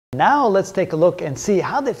Now let's take a look and see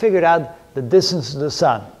how they figured out the distance to the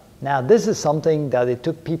sun. Now this is something that it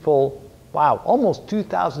took people, wow, almost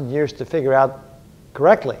 2,000 years to figure out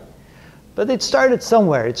correctly. But it started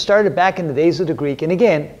somewhere. It started back in the days of the Greek. And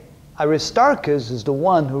again, Aristarchus is the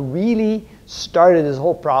one who really started this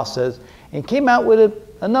whole process and came out with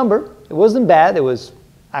a number. It wasn't bad. It was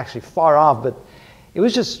actually far off, but it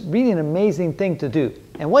was just really an amazing thing to do.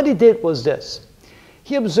 And what he did was this.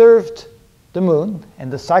 He observed the moon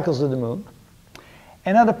and the cycles of the moon,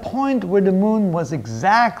 and at a point where the moon was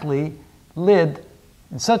exactly lit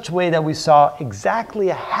in such a way that we saw exactly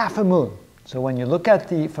a half a moon. So when you look at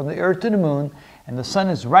from the Earth to the moon, and the sun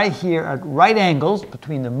is right here at right angles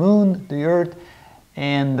between the moon, the Earth,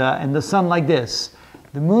 and the sun like this,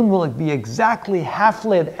 the moon will be exactly half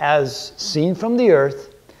lit as seen from the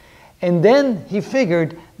Earth. And then he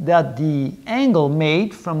figured that the angle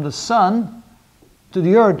made from the sun to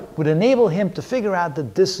the Earth would enable him to figure out the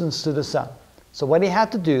distance to the sun. So what he had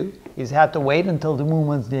to do is he had to wait until the moon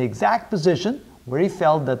was in the exact position where he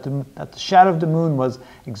felt that the shadow of the moon was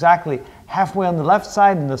exactly halfway on the left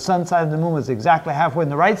side and the sun side of the moon was exactly halfway on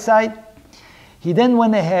the right side. He then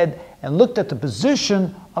went ahead and looked at the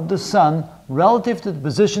position of the sun relative to the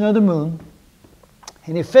position of the moon,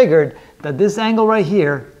 and he figured that this angle right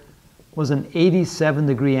here was an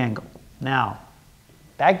 87-degree angle. Now,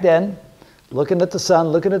 back then, looking at the sun,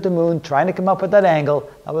 looking at the moon, trying to come up with that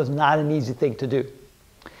angle, that was not an easy thing to do.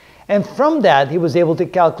 And from that, he was able to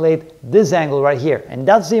calculate this angle right here. And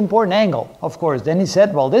that's the important angle, of course. Then he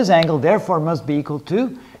said, well, this angle therefore must be equal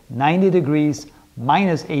to 90 degrees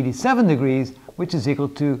minus 87 degrees, which is equal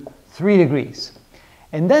to 3 degrees.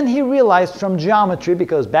 And then he realized from geometry,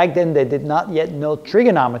 because back then they did not yet know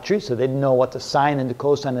trigonometry, so they didn't know what the sine and the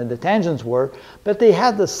cosine and the tangents were, but they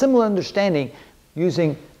had the similar understanding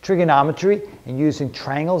using trigonometry and using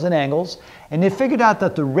triangles and angles, and they figured out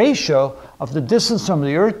that the ratio of the distance from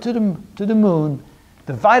the Earth to the moon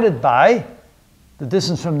divided by the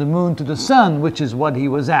distance from the moon to the sun, which is what he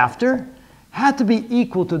was after, had to be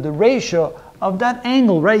equal to the ratio of that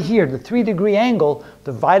angle right here, the 3-degree angle,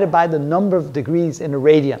 divided by the number of degrees in a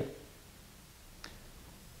radian.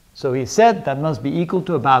 So he said that must be equal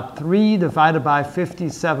to about 3 divided by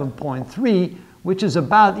 57.3, which is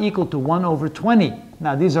about equal to 1 over 20.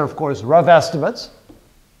 Now these are of course rough estimates.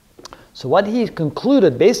 So what he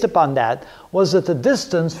concluded based upon that was that the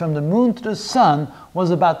distance from the moon to the sun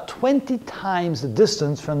was about 20 times the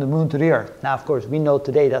distance from the moon to the Earth. Now of course we know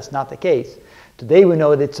today that's not the case. Today we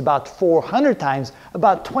know that it's about 400 times,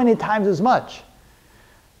 about 20 times as much.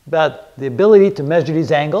 But the ability to measure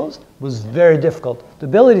these angles was very difficult. The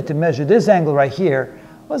ability to measure this angle right here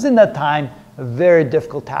was in that time a very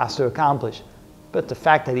difficult task to accomplish. But the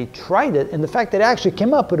fact that he tried it and the fact that he actually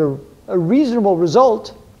came up with a reasonable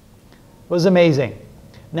result was amazing.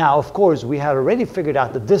 Now, of course, we had already figured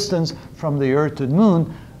out the distance from the Earth to the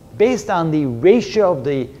moon based on the ratio of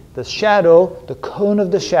the shadow, the cone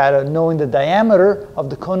of the shadow, knowing the diameter of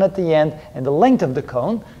the cone at the end and the length of the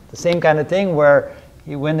cone. The same kind of thing where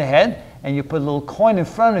you went ahead and you put a little coin in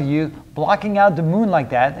front of you, blocking out the moon like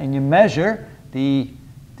that, and you measure the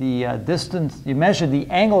distance, you measure the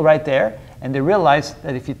angle right there, and they realized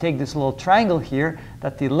that if you take this little triangle here,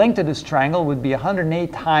 that the length of this triangle would be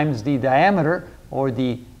 108 times the diameter, or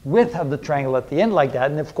the width of the triangle at the end like that.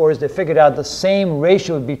 And of course, they figured out the same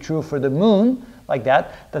ratio would be true for the moon, like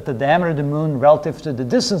that the diameter of the moon relative to the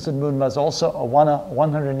distance of the moon was also a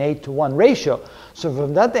 108 to 1 ratio. So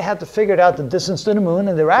from that, they had to figure out the distance to the moon,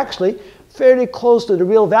 and they were actually fairly close to the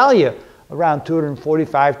real value, around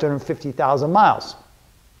 245, 250,000 miles.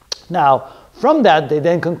 Now, from that, they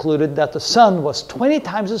then concluded that the sun was 20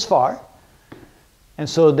 times as far, and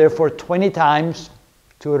so therefore 20 times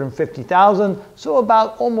 250,000, so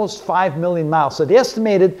about almost 5 million miles. So they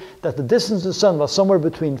estimated that the distance to the sun was somewhere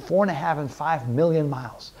between 4.5 and 5 million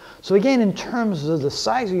miles. So again, in terms of the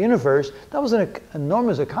size of the universe, that was an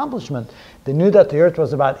enormous accomplishment. They knew that the Earth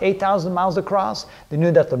was about 8,000 miles across. They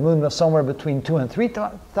knew that the moon was somewhere between 2,000 and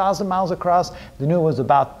 3,000 miles across. They knew it was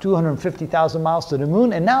about 250,000 miles to the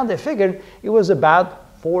moon. And now they figured it was about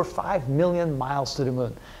 4 or 5 million miles to the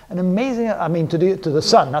moon. An amazing, I mean to the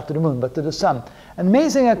sun, not to the moon, but to the sun. An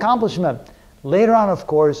amazing accomplishment. Later on, of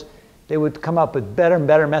course, they would come up with better and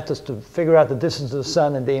better methods to figure out the distance to the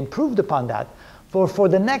sun, and they improved upon that. For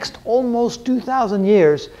the next almost 2,000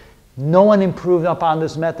 years, no one improved upon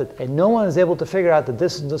this method, and no one is able to figure out the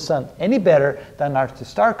distance to the sun any better than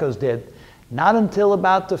Aristarchus did. Not until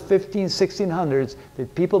about the 1600s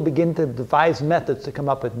did people begin to devise methods to come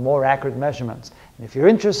up with more accurate measurements. And if you're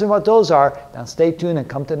interested in what those are, then stay tuned and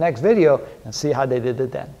come to the next video and see how they did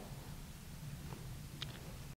it then.